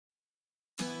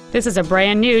This is a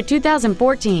brand new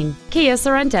 2014 Kia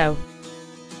Sorento.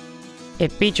 It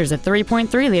features a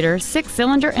 3.3-liter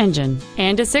six-cylinder engine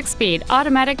and a 6-speed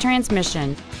automatic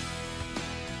transmission.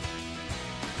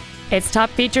 Its top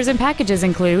features and packages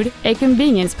include a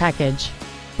convenience package,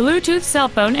 Bluetooth cell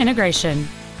phone integration,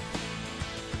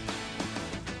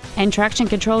 and traction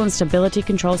control and stability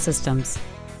control systems.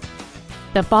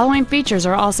 The following features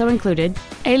are also included: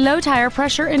 a low tire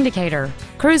pressure indicator,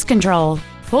 cruise control,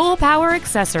 full power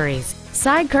accessories,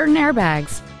 side curtain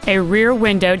airbags, a rear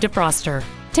window defroster,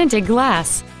 tinted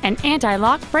glass, an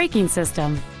anti-lock braking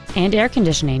system, and air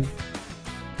conditioning.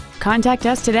 Contact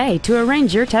us today to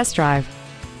arrange your test drive.